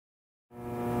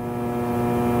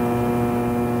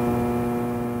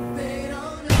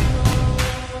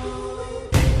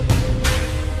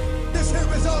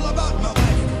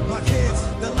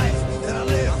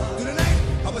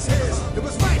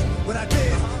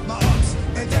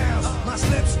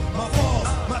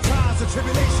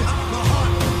tribulations, my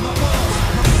heart, my balls,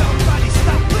 my somebody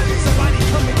stop, somebody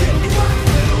come and get me.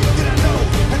 Little did I know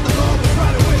that the Lord was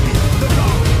riding with me. The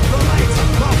dark, the light,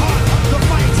 my heart, the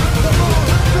fight, the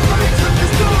wrong, the right, the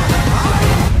storm.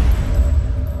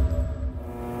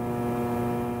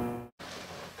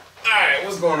 Alright,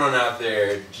 what's going on out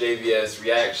there? JVS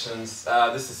Reactions.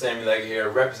 This is Sammy Legger here,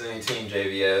 representing Team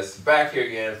JVS. Back here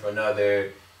again for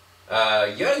another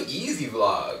Young Easy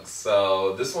vlog.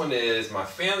 So this one is My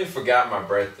Family Forgot My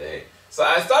Birthday. So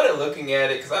I started looking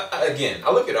at it, because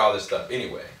I look at all this stuff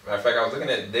anyway. Matter of fact, I was looking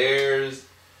at theirs,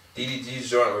 DDG's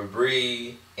joint with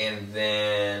Bree, and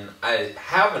then I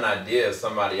have an idea of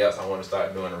somebody else I want to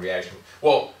start doing a reaction.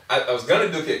 Well, I was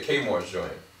going to look at K-Moore's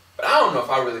joint. But I don't know if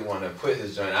I really want to put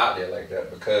his joint out there like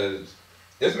that, because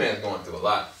this man's going through a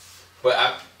lot. But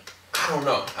I don't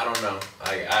know.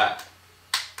 Like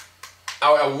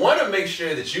I want to make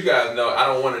sure that you guys know I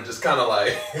don't want to just kind of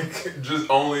like just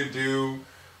only do,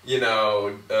 you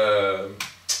know,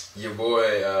 your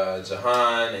boy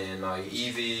Jahan and like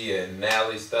Easy and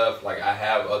Natalie stuff. Like I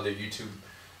have other YouTube,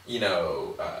 you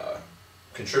know,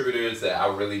 contributors that I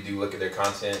really do look at their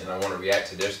content and I want to react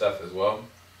to their stuff as well.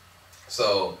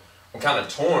 So I'm kind of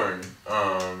torn.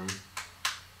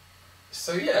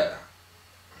 So yeah.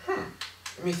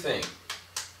 Let me think.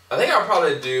 I think I'll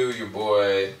probably do your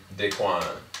boy Daquan.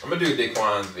 I'm gonna do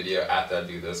Daquan's video after I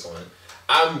do this one.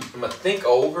 I'm gonna think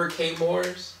over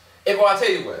K-Moore's. Well, I'll tell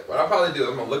you what I'll probably do is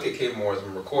I'm gonna look at K-Moore's, I'm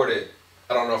gonna record it.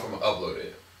 I don't know if I'm gonna upload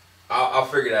it. I'll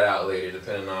figure that out later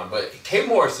depending on, but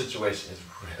K-Moore's situation is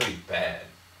really bad.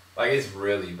 Like it's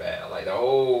really bad. Like the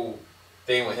whole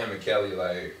thing with him and Kelly,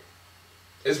 like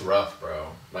it's rough, bro.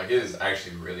 Like it is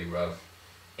actually really rough.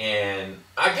 And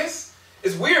I guess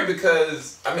it's weird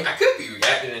because, I mean, I could be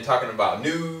reacting and talking about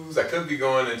news. I could be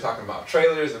going and talking about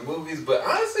trailers and movies. But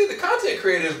honestly, the content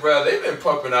creators, bro, they've been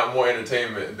pumping out more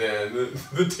entertainment than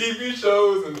the TV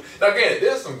shows. And now, again,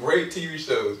 there's some great TV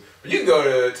shows. But you can go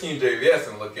to Team JVS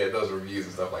and look at those reviews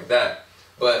and stuff like that.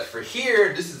 But for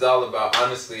here, this is all about,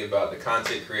 honestly, about the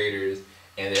content creators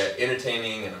and their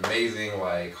entertaining and amazing,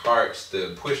 like, hearts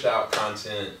to push out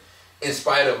content. In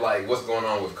spite of like what's going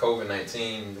on with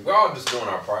COVID-19, we're all just doing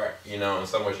our part, you know, in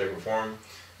some way, shape, or form.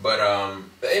 But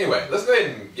anyway, let's go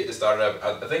ahead and get this started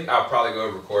up. I think I'll probably go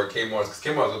and record K-Moore's, because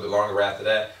K-Moore's a little bit longer after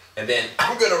that. And then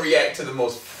I'm going to react to the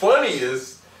most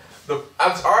funniest.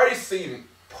 I've already seen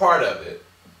part of it,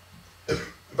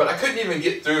 but I couldn't even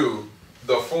get through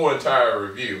the full entire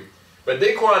review. But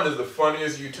Daquan is the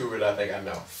funniest YouTuber that I think I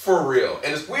know. For real.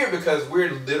 And it's weird because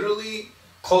we're literally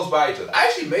close by each other. I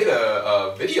actually made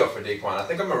a video for Daquan. I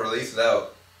think I'm gonna release it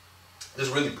out.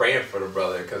 Just really praying for the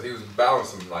brother because he was battling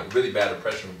some like really bad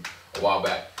depression a while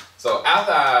back. So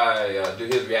after I do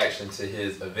his reaction to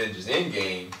his Avengers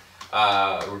Endgame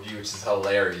review, which is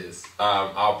hilarious,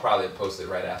 I'll probably post it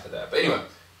right after that. But anyway,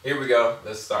 here we go.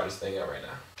 Let's start this thing out right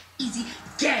now. Easy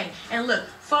gang. And look,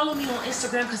 follow me on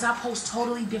Instagram because I post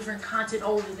totally different content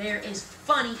over there. It's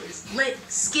funny, it's lit,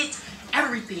 skits,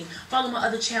 everything. Follow my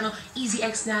other channel, Easy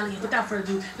X Natalie. And without further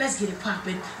ado, let's get it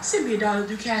popping. Send me $1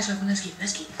 through Cash App and let's get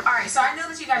it. Alright, so I know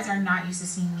that you guys are not used to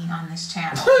seeing me on this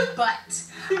channel, but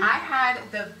I had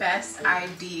the best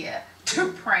idea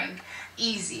to prank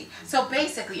Easy. So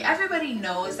basically, everybody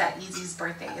knows that Easy's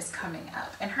birthday is coming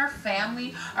up and her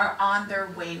family are on their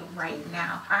way right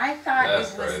now. I thought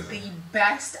it was the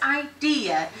best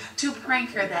idea to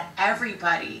prank her that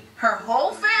everybody, her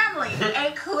whole family,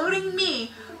 including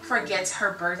me, forgets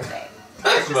her birthday.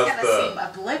 We're just gonna seem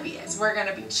oblivious. We're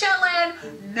gonna be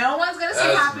chilling. No one's gonna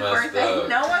say happy birthday.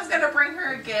 No one's gonna bring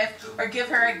her a gift or give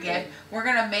her a gift. We're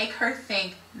gonna make her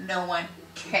think no one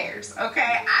cares. Okay?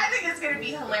 I think it's gonna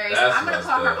be hilarious. I'm gonna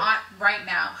call her aunt right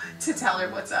now to tell her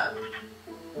what's up.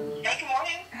 Hey, good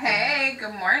morning. Hey,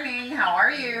 good morning. How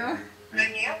are you? Good,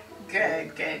 you?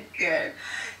 Good, good, good.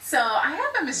 So I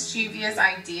have a mischievous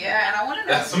idea, and I want to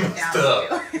know That's if you're down to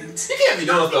do it. You can't be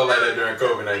doing stuff like that during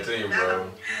COVID-19, bro.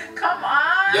 Come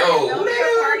on. Yo, don't be a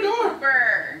party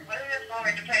pooper. What is this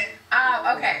moment to pay?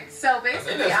 Okay, so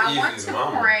basically I want to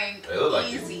prank like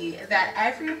Easy that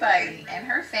everybody and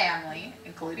her family,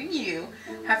 including you,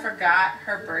 have forgot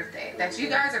her birthday. That you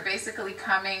guys are basically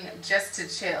coming just to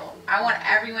chill. I want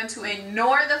everyone to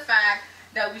ignore the fact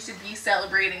that we should be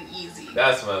celebrating Easy.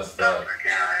 That's messed up.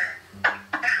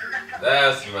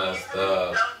 That's messed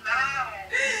up.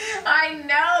 I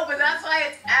know, but that's why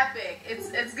it's epic.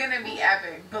 It's gonna be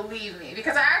epic, believe me.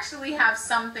 Because I actually have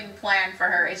something planned for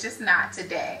her. It's just not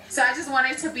today. So I just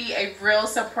want it to be a real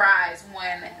surprise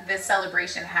when this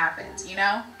celebration happens, you know?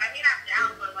 I mean, I'm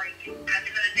down, but like, at the end of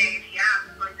the day, if she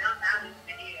asks, like, they'll have this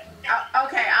video.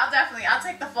 Okay, I'll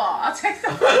take the fall. I'll take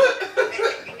the fall.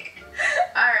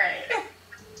 Alright.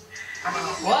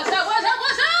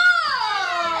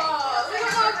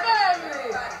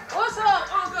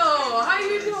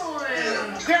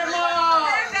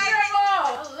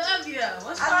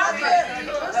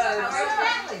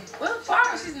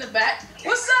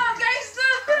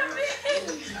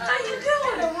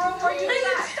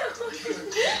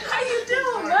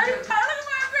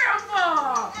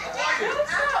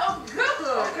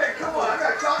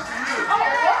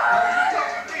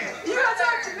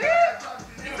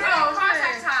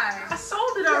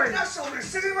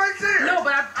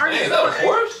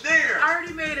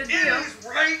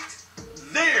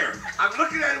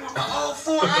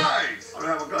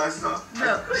 glasses on.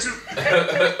 No.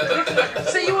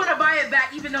 So you want to buy it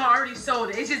back even though I already sold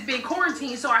it. It's just been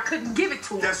quarantined, so I couldn't give it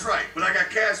to him. That's right. But I got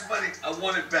cash money. I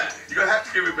want it back. You're going to have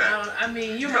to give it back. I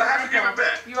mean, you're You're my gonna have to give grandpa. it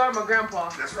back. You are my grandpa.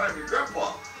 That's right, your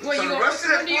grandpa. When so you the gonna, rest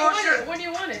of that when do you want it? bullshit, When do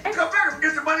you want it? come back and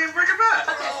get the money and bring it back.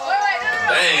 Okay. Wait,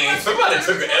 no. Dang, somebody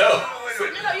took an L. No,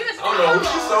 you can I don't know who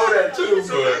she sold that to,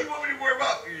 So now you but want me to worry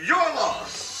about your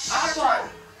loss? I bought.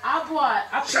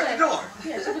 Shut the door.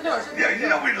 Yeah, shut the door. Yeah, you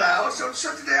know we loud, so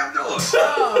shut the damn door.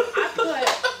 I put.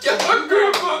 yeah, my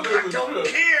grandpa I don't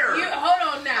care.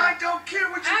 Hold on now. I don't care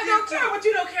what you I don't do. care what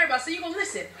you don't care about. So you gonna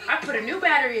listen? I put a new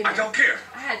battery in I there. don't care.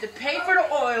 I had to pay for the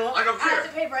oil. I don't care. had to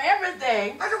pay for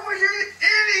everything. I don't want to hear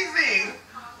anything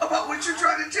about what you're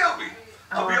trying to tell me.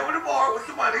 I'll be over tomorrow with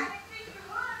the money.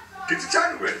 Get the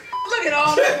China ready. Look at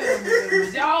all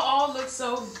the y'all all look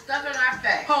so Stuff in our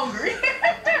face. hungry.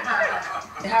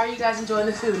 How are you guys enjoying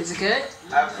the food? Is it good?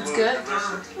 Absolutely.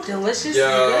 It's good? Delicious?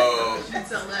 yo, It's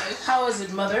delicious. How is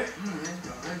it, mother?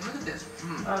 Look at this.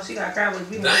 Oh, she got crab legs.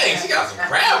 We dang, she got some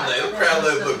crab legs. Them crab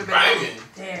legs look banging.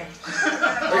 Damn.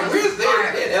 Wait, where's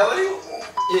they in LA?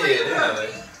 Yeah, they're in LA.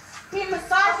 He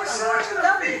massages your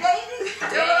feet.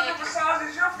 It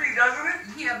massages your feet, doesn't it?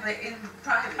 Yeah, but in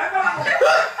private.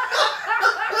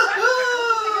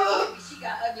 She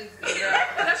got ugly feet.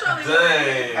 That's really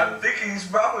Dang. I'm thinking he's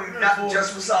probably not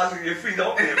just massaging your feet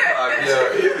on him.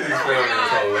 Yo, Izzy's family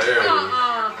is hilarious.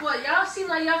 Well, y'all seem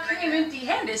like y'all came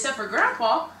empty-handed, except for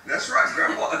Grandpa. That's right,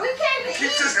 Grandpa. We came to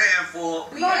Keeps eat. his hand full.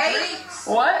 We ate.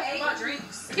 What? Ate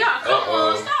drinks. Y'all, come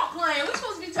Uh-oh. on, stop playing. We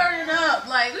supposed to be turning up.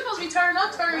 Like, we supposed to be turning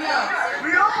up.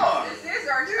 We are. This is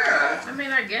our turn. Yeah. I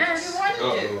mean, I guess.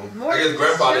 Uh-oh. More I guess than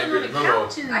Grandpa just didn't sitting on the remember.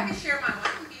 couch and- I can share my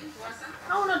wine with you. Want some?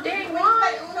 Oh, no, dang, We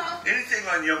why? can play Uno. Anything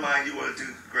on your mind you want to do,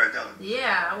 Granddaughter?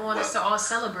 Yeah, I want us to all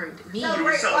celebrate me. You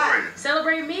were celebrating.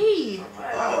 Celebrate me.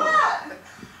 Oh. What?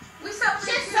 We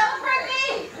celebrate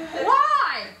me.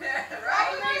 Why?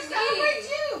 Right? We celebrate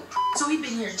you. So we've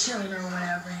been here chilling or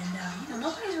whatever, and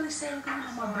nobody's really saying anything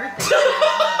on my birthday.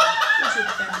 Let's see what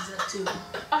the family's up to.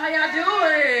 Oh, how y'all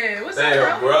doing? What's Dang, her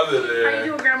up, bro? brother How you there.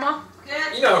 doing, Grandma?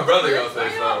 Good. You know her brother gonna say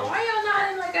something. Why y'all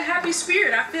not in like a happy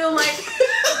spirit? I feel like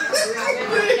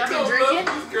y'all been drinking.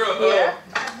 This girl, Yeah.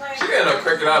 she gonna end up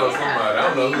cracking out on somebody. I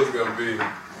don't know who it's gonna be.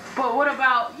 But what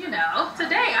about,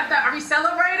 today? I thought, are we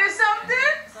celebrating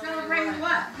something? Celebrating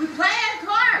what? We playing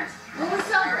cards. What we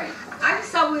celebrate? I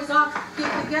just thought we was all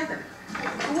get together.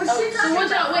 What she So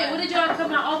what did y'all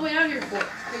come out all the way out here for?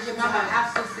 Did your mama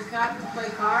ask us to come and play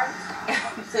cards?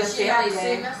 So she had to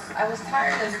sing us? I was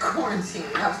tired of quarantine.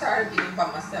 I was tired of being by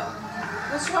myself.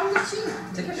 What's wrong with you?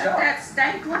 Take a You shot. got that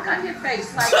stank look on your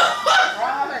face like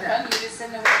Robert, I need to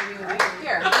send away being weird.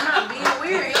 Here, I'm not being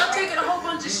weird. Y'all taking a whole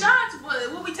bunch of shots, but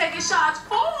what we taking shots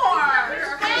for?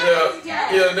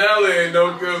 Yeah, Natalie ain't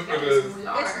no good for this.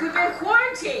 we've been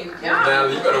quarantined.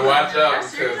 Natalie, you better watch out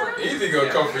because Easy gonna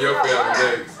come for your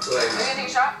family next. You Like, gonna take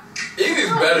a shot? Easy's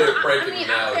better at pranking I mean,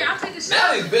 than Natalie. I'll take a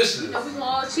shot. Natalie's vicious, We can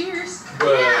all cheers.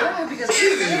 but Because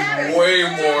Easy's way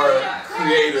more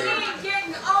creative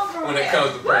Getting over when it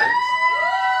comes to pranks.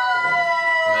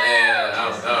 Man, I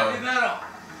don't know. No.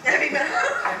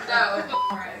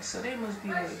 Alright, so they must be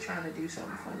like trying to do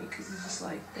something funny because it's just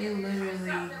like they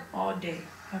literally all day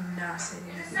have not said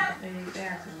anything. They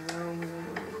acting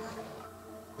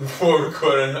Before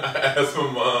recording, I asked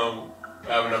my mom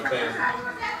having a pain.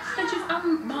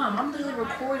 Mom, I'm literally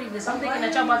recording this. I'm thinking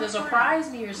that y'all about to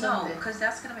surprise me or No, something. because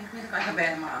that's gonna make me look like a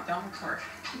bad mom. Don't record.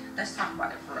 Let's talk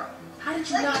about it for real. How did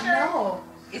you not know?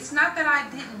 It's not that I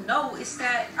didn't know. It's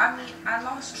that, I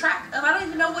lost track of, I don't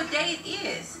even know what day it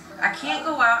is. I can't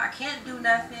go out. I can't do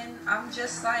nothing. I'm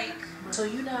just like... So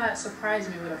you not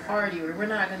surprising me with a party or we're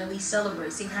not gonna at least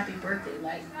celebrate, sing happy birthday,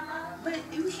 like. But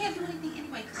we can't do anything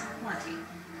anyway because of quarantine.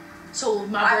 So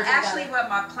my birthday. Actually, what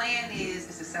my plan is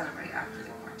to celebrate after the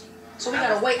quarantine. So we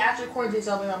gotta wait after quarantine to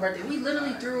celebrate my birthday. We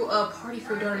literally threw a party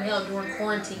for Darnell during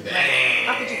quarantine. Like,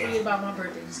 how could you forget about my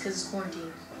birthday just because it's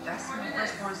quarantine? That's my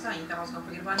first born son. You thought I was gonna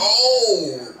forget about it?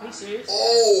 Oh! Are you serious?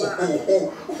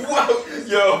 Oh! Wow!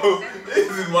 Yo,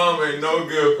 Easy's mom ain't no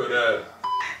good for that.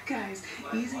 Guys,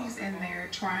 Easy's in there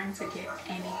trying to get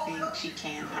anything she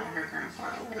can out of her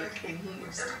grandfather, like, and he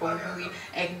is totally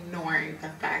ignoring the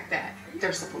fact that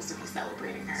they're supposed to be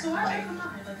celebrating her. So why Like, did you come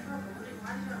out?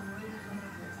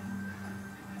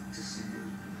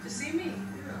 To see me?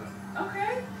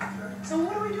 Okay. So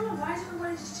what are we doing? Why is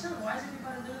everybody just chilling? Why is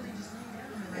everybody literally just laying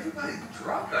down? Everybody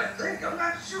drunk, I think. I'm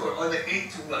not sure. Or they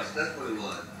ate too much. That's what it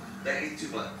was. They ate too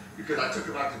much. Because I took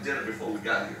them out to dinner before we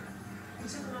got here. You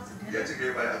took them out to dinner? Yeah, I took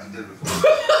everybody out to dinner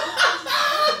before.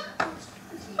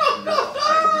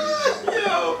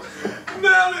 Yo,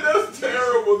 Natalie, that's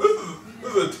terrible. This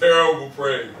This is a terrible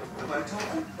prank. Nobody told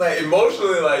you. Like,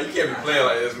 emotionally, like, you can't be playing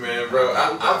like this, man, bro.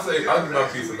 I'll give my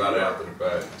piece about it after the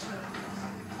fact.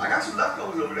 I got some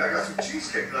leftovers over there. I got some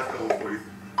cheesecake left over for you.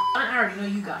 I already know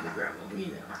you got me, Grandma. You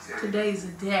know, today's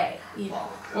the day. You know,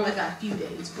 well, we got a few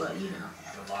days, but you know.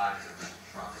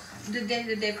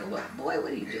 The day for what? Boy,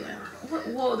 what are you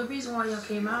doing? Well, the reason why y'all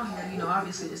came out here, you know,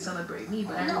 obviously to celebrate me,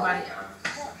 but everybody.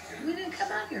 We didn't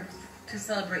come out here to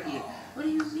celebrate you. What do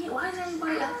you mean? Why is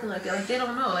everybody acting like that? Like they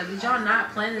don't know. Like, did y'all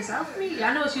not plan this out for me?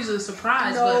 I know it's usually a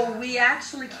surprise, No, we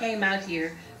actually came out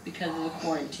here because of the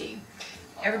quarantine.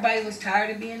 Everybody was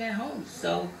tired of being at home,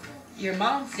 so your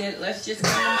mom said, "Let's just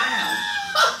come to my house."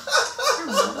 Come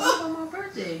on, on my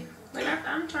birthday. Like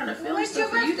I'm trying to film When's your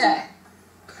stuff for you. birthday?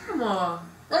 Come on.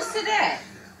 What's today?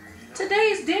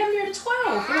 Today's damn near the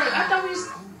 12th. Like, I thought we was...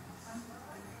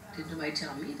 Did nobody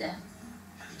tell me that?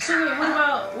 So wait,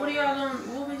 what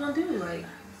are we gonna do? Like,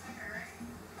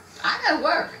 I gotta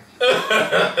work.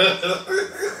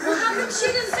 Well, how come she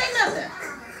didn't say nothing?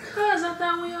 cause I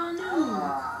thought we all knew.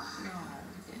 No,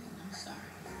 we didn't. I'm sorry.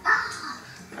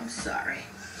 I'm sorry.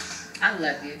 I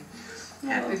love you.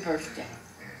 Happy birthday.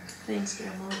 Thanks,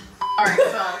 Grandma. Alright,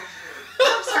 so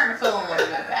I'm starting to feel a little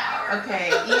bit bad. Okay,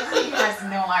 Easy has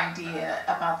no idea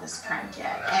about this prank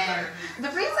yet. And the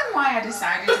reason why I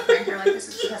decided to prank her like this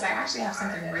is because I actually have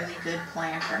something really good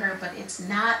planned for her, but it's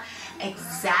not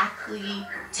exactly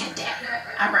today.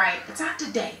 Alright, it's not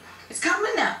today. It's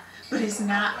coming up, but it's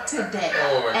not today.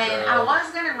 Oh my And God. I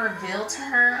was gonna reveal to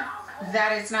her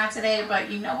that it's not today, but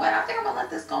you know what? I think I'm gonna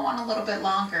let this go on a little bit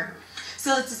longer.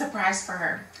 So it's a surprise for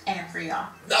her and for y'all.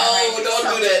 No, Alright, don't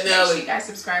so do that, make Natalie. sure you guys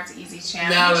subscribe to Easy's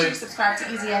channel. Natalie. Make sure you subscribe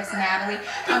to Easy X Natalie.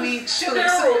 I mean, shoot,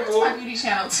 Terrible. subscribe to my beauty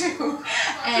channel too.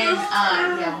 And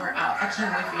yeah, we're out. I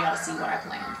can't wait for y'all to see what I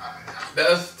planned.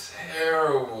 That's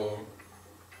terrible.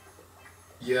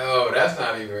 Yo, that's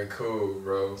not even cool,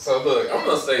 bro. So look, I'm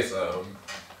gonna say something.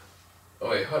 Oh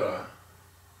wait, hold on.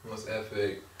 What's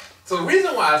epic? So the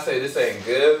reason why I say this ain't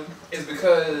good is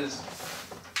because,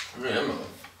 man, I'm gonna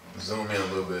zoom in a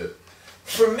little bit.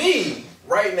 For me,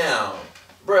 right now,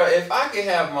 bruh, if I could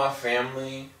have my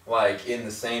family like in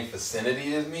the same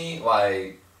vicinity as me,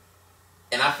 like,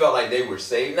 and I felt like they were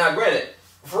safe. Now, granted,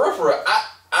 for real,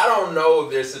 I don't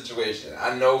know their situation.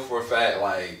 I know for a fact,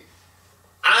 like,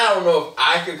 I don't know if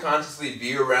I could consciously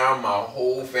be around my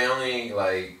whole family,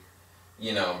 like,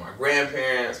 you know, my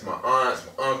grandparents, my aunts,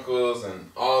 my uncles,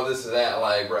 and all this and that.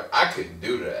 Like, bro, I couldn't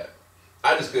do that.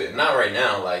 I just couldn't. Not right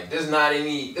now. Like, there's not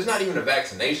even a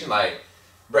vaccination. Like,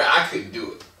 bro, I couldn't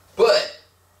do it. But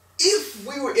if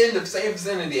we were in the same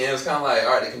vicinity and it was kind of like,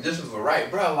 all right, the conditions were right,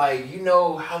 bro, like, you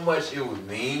know how much it would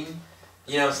mean,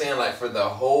 you know what I'm saying? Like, for the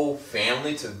whole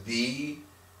family to be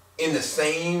in the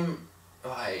same,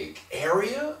 like,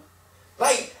 area.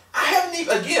 Like, I haven't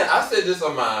even, again, I said this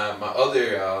on my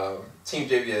other Team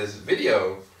JVS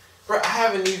video, bro, I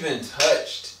haven't even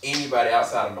touched anybody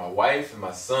outside of my wife and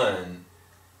my son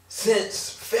since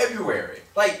February.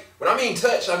 Like, when I mean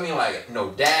touch, I mean like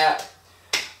no dap,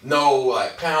 no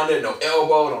like pounded, no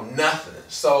elbow, no nothing.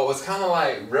 So it's kind of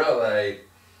like, bro, like,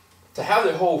 to have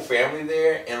the whole family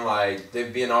there and like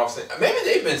they've been off, maybe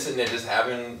they've been sitting there just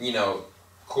having, you know,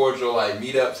 cordial like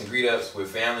meetups and greet ups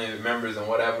with family members and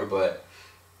whatever, but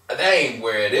that ain't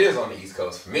where it is on the East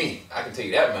Coast for me. I can tell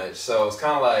you that much. So it's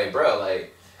kind of like, bro,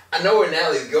 like, I know where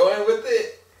Natalie's going with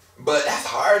it, but that's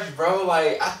harsh, bro.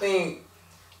 Like, I think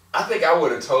I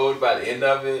would have told by the end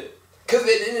of it. Because at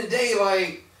the end of the day,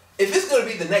 like, if it's going to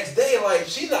be the next day, like,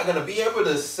 she's not going to be able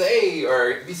to say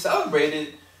or be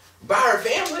celebrated by her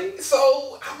family.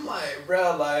 So I'm like,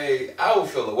 bro, like, I would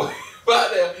feel a way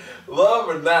about that. Love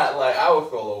or not, like, I would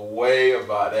feel a way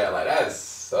about that. Like, that is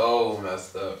so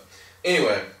messed up.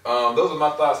 Anyway, those are my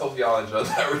thoughts. Hope y'all enjoyed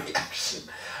that reaction.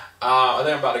 I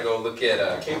think I'm about to go look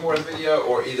at K-Moore's video,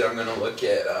 or either I'm going to look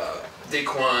at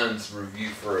Daquan's review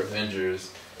for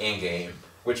Avengers Endgame,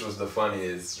 which was the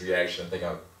funniest reaction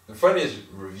the funniest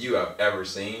review I've ever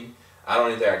seen. I don't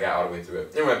even think I got all the way through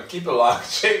it. Anyway, keep it locked.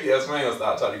 JVS, man,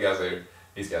 I'll talk to you guys later.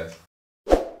 Peace, guys.